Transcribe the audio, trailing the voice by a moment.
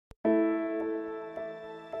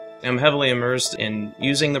I'm heavily immersed in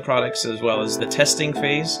using the products as well as the testing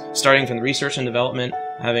phase, starting from the research and development,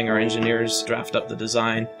 having our engineers draft up the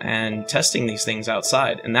design, and testing these things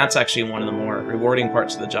outside. And that's actually one of the more rewarding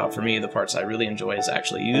parts of the job for me. The parts I really enjoy is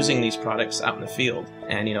actually using these products out in the field.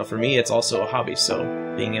 And for me, it's also a hobby, so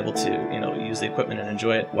being able to use the equipment and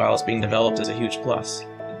enjoy it while it's being developed is a huge plus.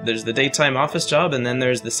 There's the daytime office job, and then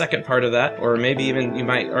there's the second part of that, or maybe even you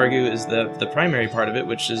might argue is the primary part of it,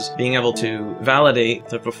 which is being able to validate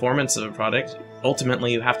the performance of a product.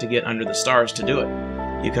 Ultimately, you have to get under the stars to do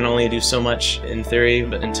it. You can only do so much in theory,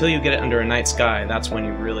 but until you get it under a night sky, that's when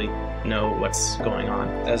you really know what's going on.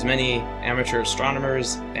 As many amateur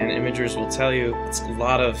astronomers and imagers will tell you, it's a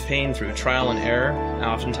lot of pain through trial and error, and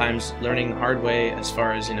oftentimes learning the hard way as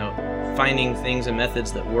far as, finding things and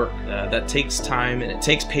methods that work. That takes time, and it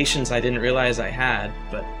takes patience I didn't realize I had,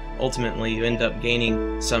 but ultimately you end up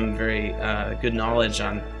gaining some very good knowledge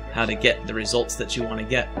on how to get the results that you want to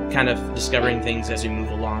get, kind of discovering things as you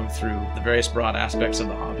move along through the various broad aspects of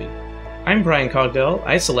the hobby. I'm Bryan Cogdell.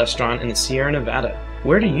 I celestron in the Sierra Nevada.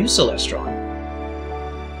 Where do you celestron?